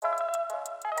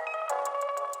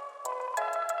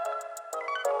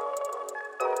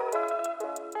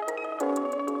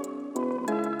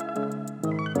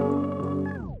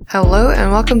Hello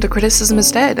and welcome to Criticism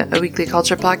is Dead, a weekly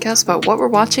culture podcast about what we're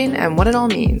watching and what it all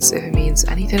means, if it means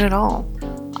anything at all.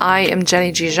 I am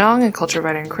Jenny G. Zhang, a culture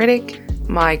writer and critic.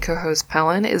 My co-host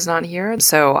Pelin is not here,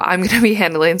 so I'm going to be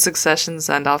handling Succession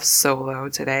Sendoff solo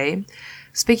today.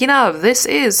 Speaking of, this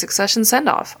is Succession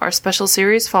Sendoff, our special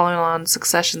series following on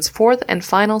Succession's fourth and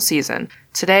final season.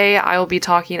 Today I will be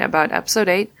talking about episode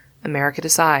 8, America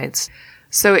Decides.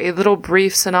 So a little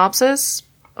brief synopsis.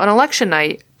 On election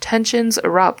night, tensions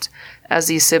erupt as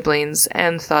these siblings,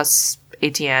 and thus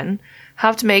ATN,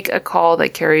 have to make a call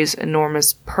that carries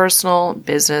enormous personal,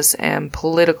 business, and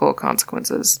political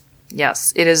consequences.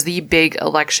 Yes, it is the big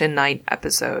election night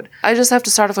episode. I just have to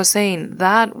start off with saying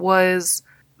that was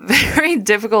very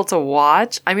difficult to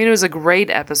watch. I mean, it was a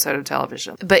great episode of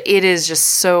television, but it is just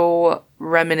so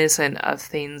reminiscent of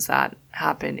things that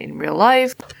happen in real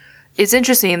life. It's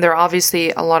interesting. There are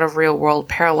obviously a lot of real world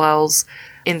parallels.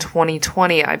 In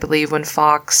 2020, I believe, when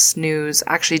Fox News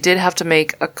actually did have to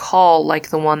make a call like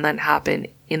the one that happened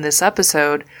in this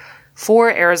episode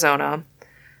for Arizona.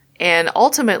 And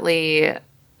ultimately,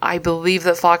 I believe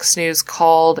that Fox News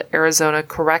called Arizona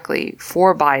correctly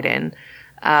for Biden.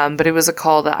 But it was a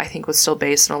call that I think was still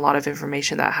based on a lot of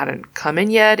information that hadn't come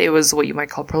in yet. It was what you might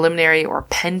call preliminary or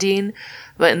pending.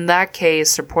 But in that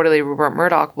case, reportedly, Rupert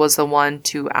Murdoch was the one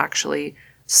to actually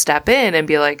step in and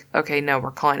be like, okay, no, we're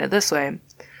calling it this way.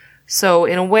 So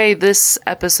in a way, this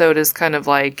episode is kind of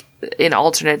like an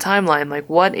alternate timeline. Like,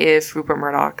 what if Rupert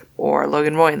Murdoch, or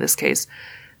Logan Roy in this case,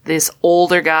 this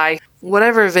older guy,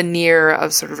 whatever veneer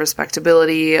of sort of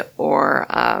respectability or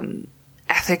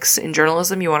ethics in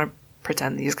journalism you want to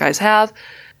pretend these guys have,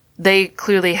 they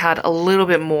clearly had a little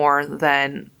bit more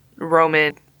than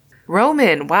Roman.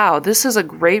 Roman, wow, this is a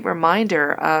great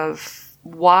reminder of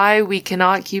why we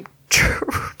cannot keep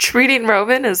treating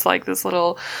Roman as like this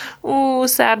little,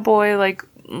 sad boy. Like,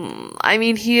 I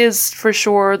mean, he is for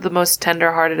sure the most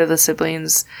tender-hearted of the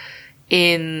siblings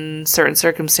in certain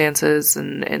circumstances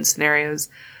and scenarios,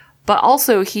 but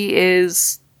also he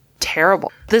is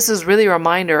terrible. This is really a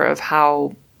reminder of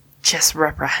how just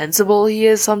reprehensible he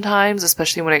is sometimes,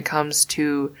 especially when it comes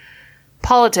to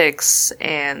politics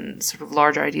and sort of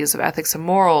larger ideas of ethics and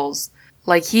morals.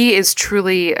 Like, he is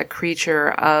truly a creature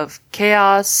of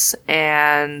chaos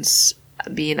and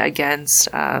being against,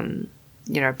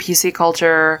 PC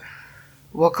culture,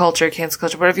 woke culture, cancel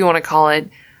culture, whatever you want to call it.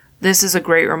 This is a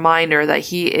great reminder that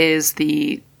he is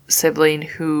the sibling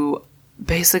who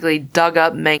basically dug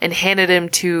up Mencken and handed him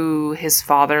to his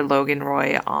father, Logan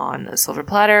Roy, on a silver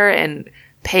platter and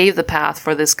paved the path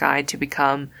for this guy to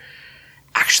become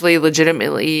actually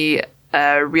legitimately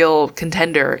a real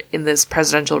contender in this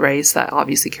presidential race that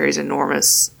obviously carries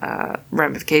enormous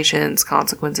ramifications,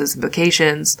 consequences,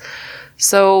 implications.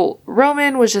 So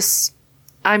Roman was just,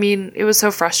 I mean, it was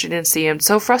so frustrating to see him.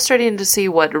 So frustrating to see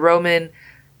what Roman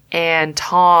and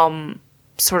Tom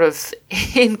sort of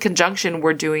in conjunction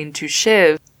were doing to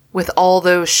Shiv with all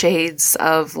those shades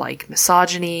of like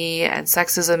misogyny and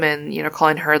sexism and,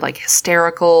 calling her like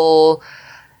hysterical,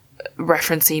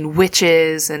 referencing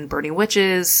witches and burning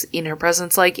witches in her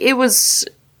presence. Like, it was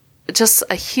just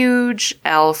a huge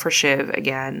L for Shiv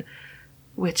again,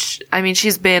 which, I mean,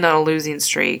 she's been on a losing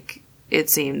streak,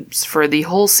 it seems, for the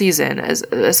whole season, as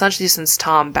essentially since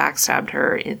Tom backstabbed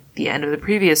her at the end of the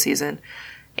previous season.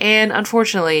 And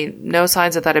unfortunately, no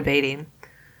signs of that abating.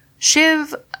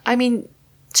 Shiv, I mean,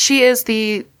 she is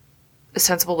the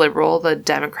sensible liberal, the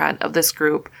Democrat of this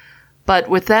group. But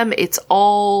with them, it's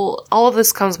all of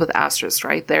this comes with asterisks,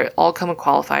 right? They all come with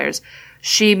qualifiers.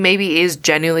 She maybe is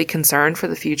genuinely concerned for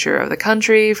the future of the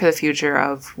country, for the future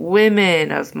of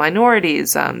women, of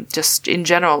minorities, just in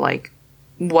general, like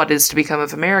what is to become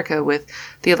of America with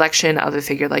the election of a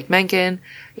figure like Mencken,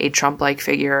 a Trump-like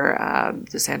figure,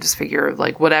 DeSantis figure,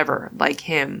 like whatever, like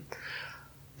him.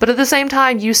 But at the same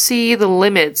time, you see the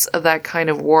limits of that kind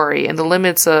of worry and the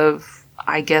limits of,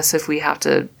 I guess if we have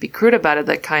to be crude about it,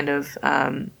 that kind of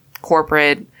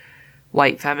corporate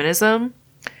white feminism.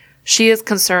 She is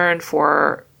concerned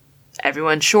for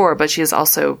everyone, sure, but she is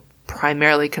also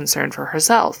primarily concerned for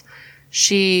herself.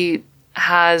 She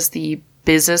has the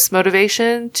business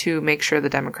motivation to make sure the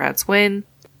Democrats win.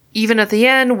 Even at the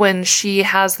end, when she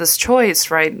has this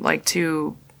choice, right, like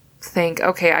to think,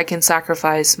 okay, I can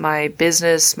sacrifice my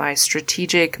business, my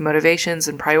strategic motivations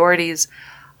and priorities,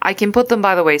 I can put them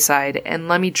by the wayside and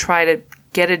let me try to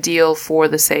get a deal for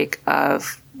the sake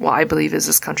of what I believe is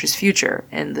this country's future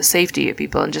and the safety of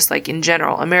people and just like in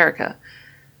general, America.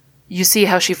 You see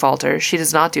how she falters. She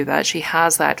does not do that. She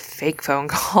has that fake phone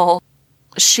call.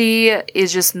 She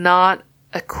is just not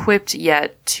equipped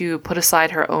yet to put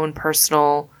aside her own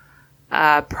personal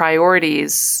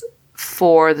priorities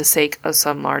for the sake of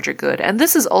some larger good. And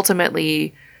this is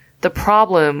ultimately the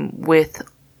problem with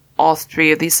all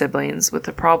three of these siblings, with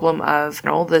the problem of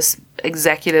this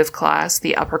executive class,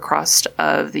 the upper crust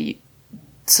of the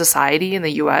society in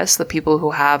the US, the people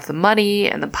who have the money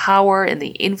and the power and the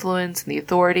influence and the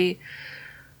authority.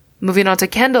 Moving on to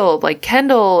Kendall,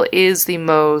 Kendall is the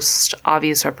most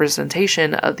obvious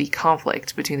representation of the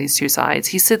conflict between these two sides.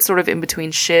 He sits sort of in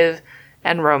between Shiv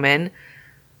and Roman,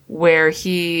 where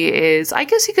he is, I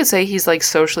guess you could say he's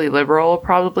socially liberal,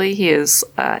 probably. He is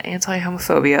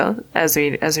anti-homophobia, as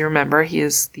you remember. He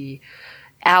is the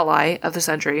ally of the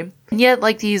century. And yet,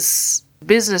 these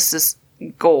business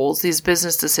goals, these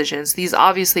business decisions, these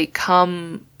obviously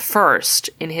come first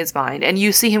in his mind. And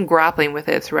you see him grappling with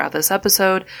it throughout this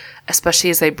episode,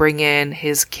 especially as they bring in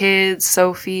his kids,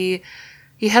 Sophie.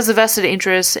 He has a vested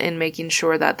interest in making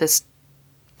sure that this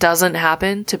doesn't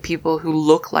happen to people who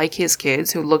look like his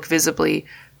kids, who look visibly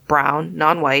brown,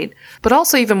 non-white. But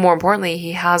also, even more importantly,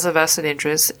 he has a vested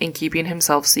interest in keeping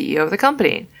himself CEO of the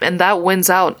company. And that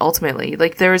wins out ultimately.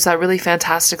 There's that really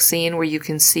fantastic scene where you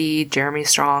can see Jeremy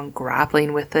Strong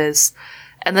grappling with this,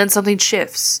 and then something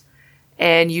shifts.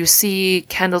 And you see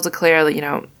Kendall declare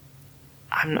that,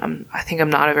 I think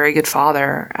I'm not a very good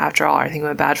father after all. I think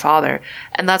I'm a bad father.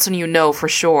 And that's when you know for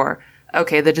sure,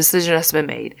 okay, the decision has been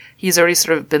made. He's already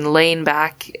sort of been laying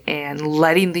back and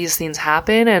letting these things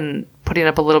happen and putting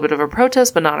up a little bit of a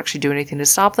protest, but not actually doing anything to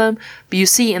stop them. But you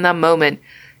see in that moment,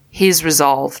 his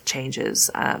resolve changes.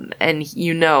 And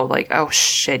oh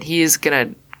shit, he is going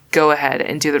to go ahead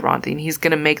and do the wrong thing. He's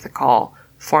going to make the call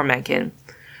for Mencken.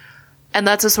 And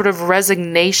that's a sort of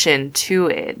resignation to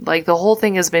it. The whole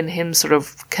thing has been him sort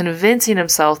of convincing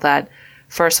himself that,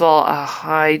 first of all,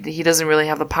 he doesn't really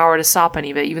have the power to stop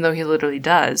any of it, even though he literally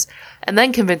does. And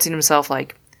then convincing himself,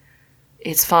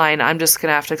 it's fine, I'm just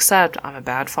going to have to accept I'm a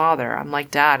bad father. I'm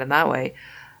like dad in that way.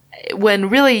 When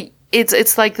really, it's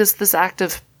this act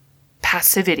of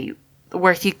passivity,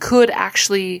 where he could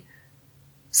actually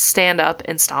stand up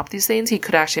and stop these things. He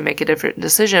could actually make a different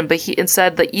decision, but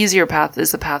instead, the easier path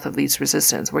is the path of least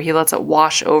resistance, where he lets it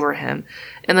wash over him.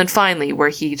 And then finally, where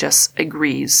he just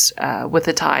agrees with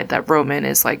the tide that Roman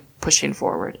is pushing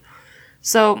forward.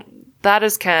 So that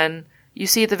is Ken. You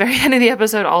see at the very end of the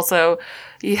episode also,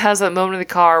 he has that moment in the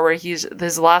car where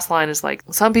his last line is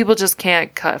some people just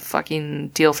can't cut fucking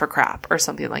deal for crap, or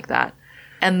something like that.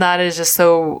 And that is just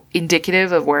so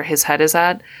indicative of where his head is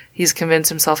at. He's convinced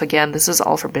himself again, this is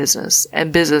all for business.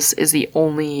 And business is the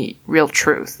only real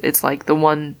truth. It's the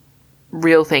one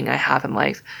real thing I have in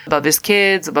life. Above his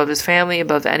kids, above his family,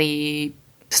 above any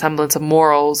semblance of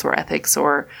morals or ethics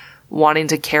or wanting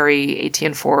to carry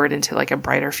ATN forward into a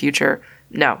brighter future.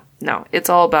 No. It's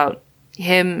all about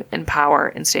him and power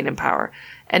and staying in power.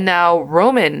 And now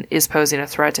Roman is posing a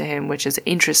threat to him, which is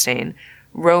interesting.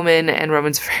 Roman and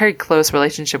Roman's very close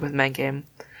relationship with Mencken.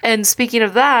 And speaking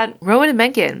of that, Roman and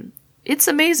Mencken, it's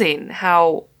amazing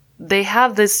how they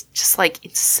have this just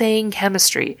insane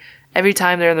chemistry every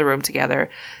time they're in the room together.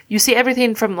 You see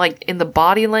everything from in the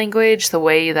body language, the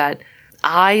way that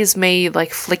eyes may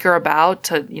flicker about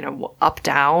to, up,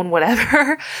 down,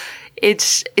 whatever.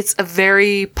 It's a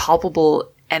very palpable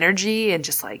energy and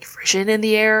just friction in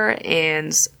the air.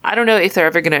 And I don't know if they're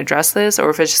ever going to address this or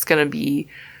if it's just going to be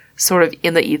sort of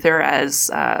in the ether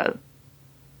as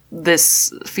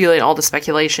this feeling, all the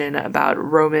speculation about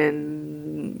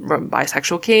Roman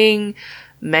bisexual king,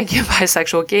 Mencken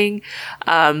bisexual king,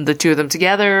 the two of them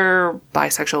together,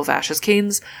 bisexual fascist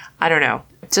kings. I don't know.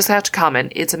 Just have to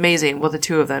comment. It's amazing what the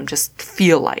two of them just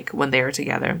feel like when they are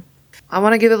together. I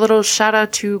want to give a little shout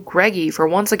out to Greggy for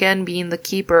once again being the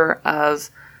keeper of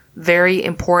very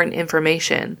important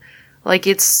information.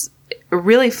 It's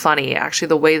really funny, actually,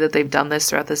 the way that they've done this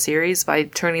throughout the series by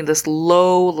turning this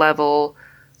low-level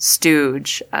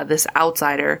stooge, this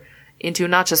outsider, into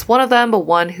not just one of them, but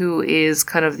one who is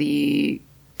kind of the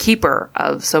keeper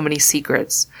of so many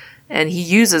secrets. And he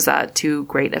uses that to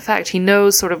great effect. He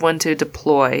knows sort of when to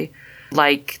deploy,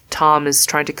 Tom is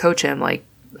trying to coach him,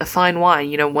 a fine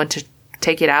wine, when to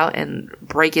take it out and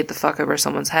break it the fuck over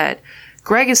someone's head.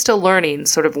 Greg is still learning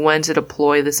sort of when to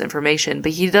deploy this information,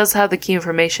 but he does have the key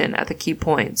information at the key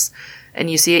points. And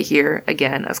you see it here,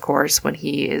 again, of course, when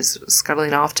he is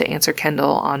scuttling off to answer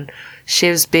Kendall on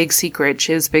Shiv's big secret,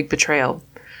 Shiv's big betrayal.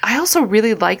 I also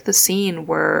really like the scene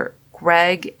where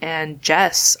Greg and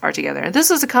Jess are together. And this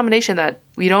is a combination that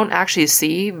we don't actually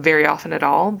see very often at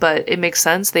all, but it makes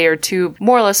sense. They are two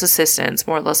more or less assistants,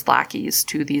 more or less lackeys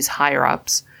to these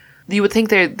higher-ups. You would think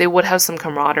they would have some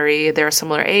camaraderie, they're a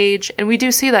similar age, and we do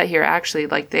see that here actually,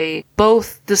 they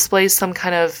both display some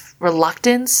kind of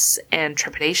reluctance and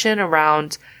trepidation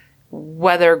around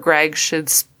whether Greg should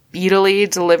speedily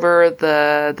deliver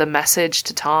the message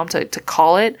to Tom to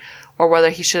call it, or whether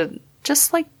he should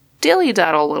just like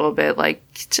dilly-daddle a little bit, like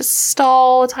just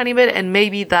stall a tiny bit, and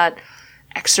maybe that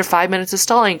extra 5 minutes of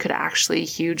stalling could actually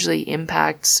hugely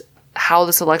impact how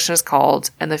this election is called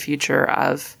and the future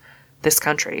of this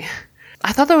country.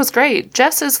 I thought that was great.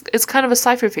 Jess is kind of a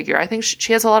cipher figure. I think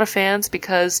she has a lot of fans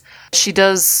because she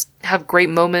does have great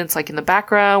moments like in the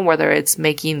background, whether it's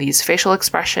making these facial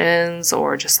expressions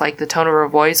or just like the tone of her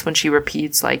voice when she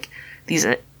repeats like these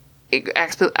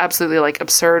absolutely like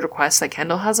absurd requests that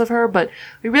Kendall has of her. But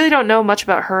we really don't know much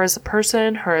about her as a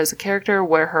person, her as a character,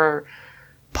 where her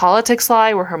politics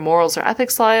lie, where her morals or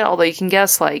ethics lie, although you can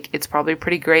guess like it's probably a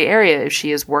pretty gray area if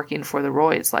she is working for the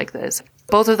Roys like this.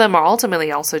 Both of them are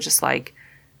ultimately also just like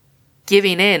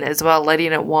giving in as well,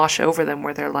 letting it wash over them,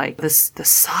 where they're like, this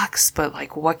sucks, but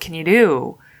like, what can you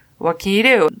do? What can you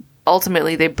do?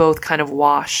 Ultimately, they both kind of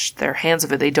wash their hands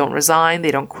of it. They don't resign,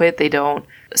 they don't quit, they don't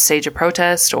stage a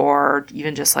protest or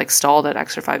even just like stall that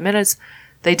extra 5 minutes.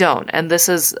 They don't. And this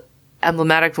is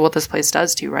emblematic of what this place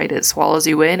does to you, right? It swallows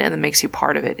you in and then makes you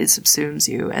part of it. It subsumes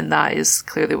you. And that is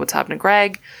clearly what's happened to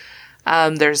Greg.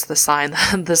 There's the sign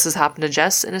that this has happened to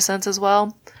Jess in a sense as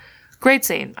well. Great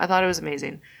scene. I thought it was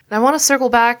amazing. And I want to circle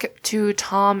back to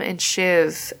Tom and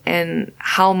Shiv and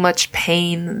how much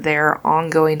pain their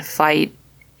ongoing fight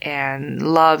and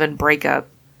love and breakup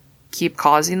keep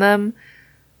causing them.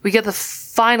 We get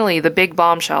finally the big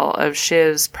bombshell of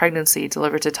Shiv's pregnancy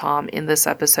delivered to Tom in this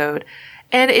episode.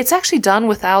 And it's actually done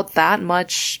without that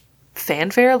much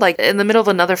fanfare. Like in the middle of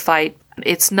another fight,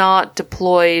 it's not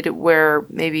deployed where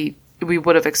maybe we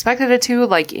would have expected it to,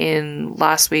 like in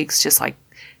last week's just like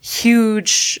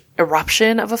huge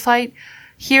eruption of a fight.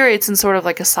 Here it's in sort of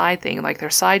like a side thing, like they're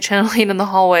side channeling in the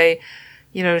hallway.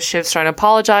 You know, Shiv's trying to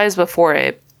apologize before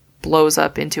it blows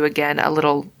up into, again,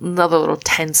 another little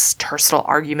tense, terse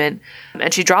argument.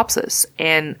 And she drops this.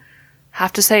 And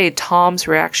have to say, Tom's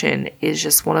reaction is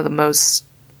just one of the most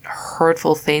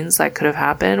hurtful things that could have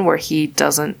happened, where he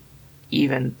doesn't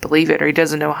even believe it, or he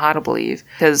doesn't know how to believe,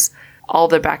 because all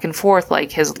the back and forth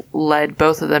like has led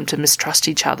both of them to mistrust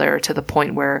each other to the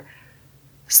point where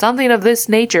something of this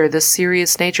nature, this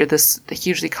serious nature, this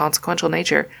hugely consequential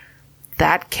nature,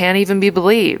 that can't even be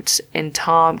believed. And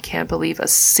Tom can't believe a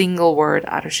single word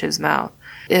out of Shiv's mouth.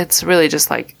 It's really just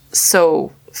like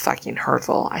so fucking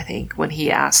hurtful, I think, when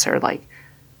he asks her like,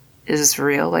 is this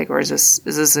real? Like, or is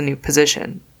this a new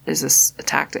position? Is this a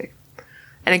tactic?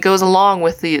 And it goes along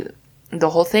with the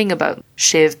whole thing about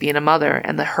Shiv being a mother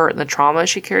and the hurt and the trauma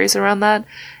she carries around that,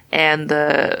 and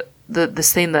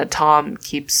this thing that Tom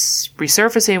keeps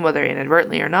resurfacing, whether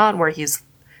inadvertently or not, where he's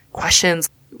questions,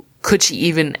 could she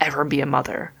even ever be a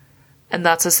mother? And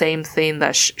that's the same thing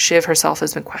that Shiv herself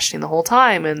has been questioning the whole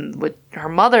time, and what her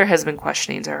mother has been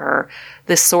questioning to her,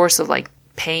 this source of like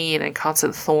pain and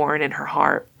constant thorn in her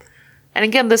heart. And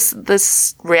again,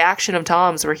 this reaction of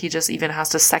Tom's, where he just even has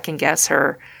to second guess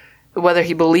her, whether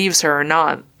he believes her or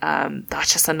not,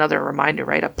 that's just another reminder,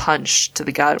 right? A punch to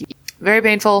the gut. Very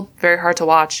painful, very hard to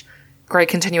watch. Great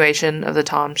continuation of the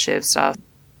Tom Shiv stuff.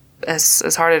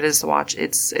 As hard it is to watch,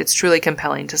 it's truly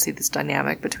compelling to see this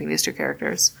dynamic between these two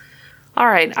characters.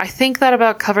 Alright, I think that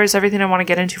about covers everything I want to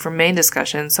get into for main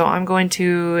discussion, so I'm going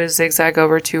to zigzag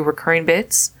over to recurring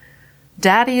bits.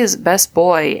 Daddy's Best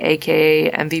Boy,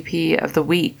 aka MVP of the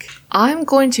Week. I'm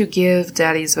going to give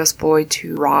Daddy's Best Boy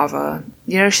to Rava.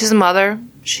 You know, she's a mother,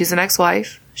 she's an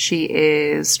ex-wife, she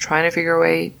is trying to figure her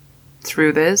way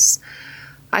through this.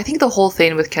 I think the whole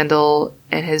thing with Kendall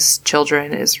and his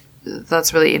children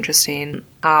that's really interesting.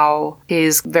 How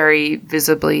his very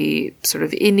visibly sort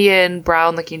of Indian,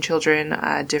 brown-looking children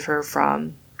differ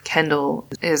from Kendall,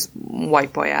 his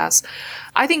white boy ass.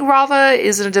 I think Rava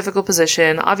is in a difficult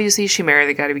position. Obviously, she married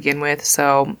the guy to begin with,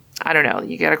 so I don't know.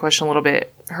 You gotta question a little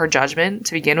bit her judgment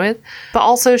to begin with. But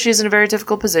also, she's in a very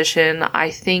difficult position. I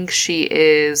think she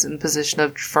is in a position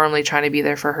of firmly trying to be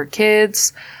there for her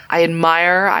kids.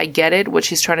 I get it, what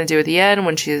she's trying to do at the end,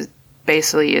 when she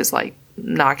basically is like,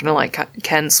 not gonna let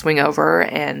Ken swing over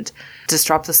and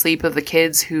disrupt the sleep of the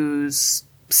kids whose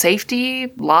safety,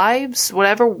 lives,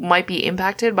 whatever might be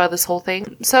impacted by this whole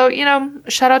thing. So, you know,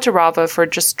 shout out to Rava for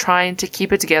just trying to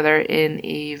keep it together in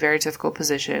a very difficult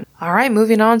position. Alright,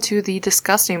 moving on to the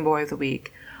disgusting boy of the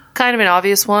week. Kind of an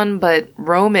obvious one, but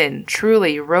Roman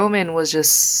was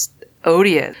just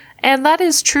odious. And that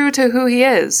is true to who he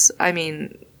is. I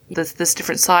mean, this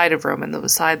different side of Roman, the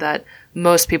side that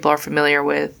most people are familiar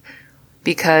with,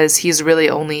 because he's really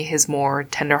only his more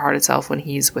tender-hearted self when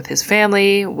he's with his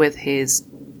family, with his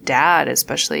dad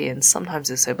especially, and sometimes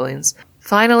his siblings.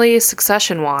 Finally,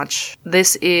 Succession Watch.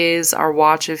 This is our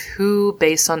watch of who,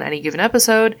 based on any given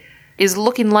episode, is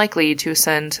looking likely to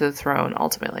ascend to the throne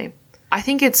ultimately. I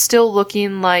think it's still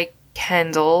looking like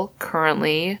Kendall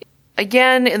currently.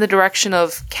 Again, in the direction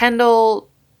of Kendall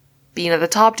being at the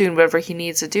top, doing whatever he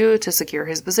needs to do to secure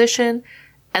his position,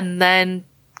 and then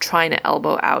trying to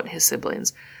elbow out his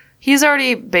siblings. He's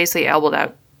already basically elbowed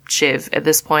out Shiv at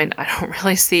this point. I don't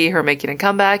really see her making a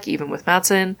comeback, even with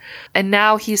Matsson. And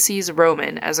now he sees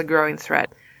Roman as a growing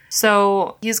threat.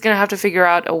 So he's going to have to figure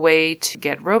out a way to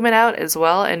get Roman out as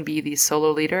well and be the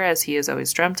solo leader as he has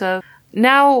always dreamt of.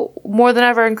 Now, more than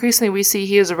ever, increasingly, we see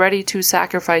he is ready to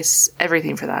sacrifice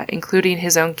everything for that, including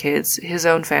his own kids, his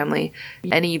own family,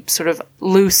 any sort of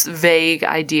loose, vague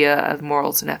idea of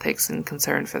morals and ethics and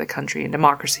concern for the country and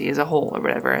democracy as a whole, or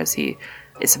whatever, as he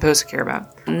is supposed to care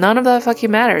about. None of that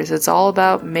fucking matters. It's all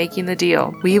about making the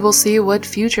deal. We will see what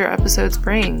future episodes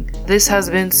bring. This has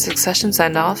been Succession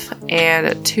Sendoff,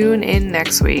 and tune in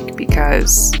next week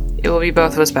because it will be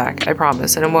both of us back, I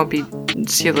promise, and it won't be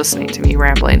just you listening to me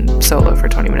rambling solo for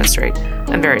 20 minutes straight.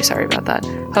 I'm very sorry about that.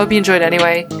 Hope you enjoyed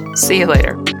anyway. See you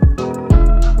later.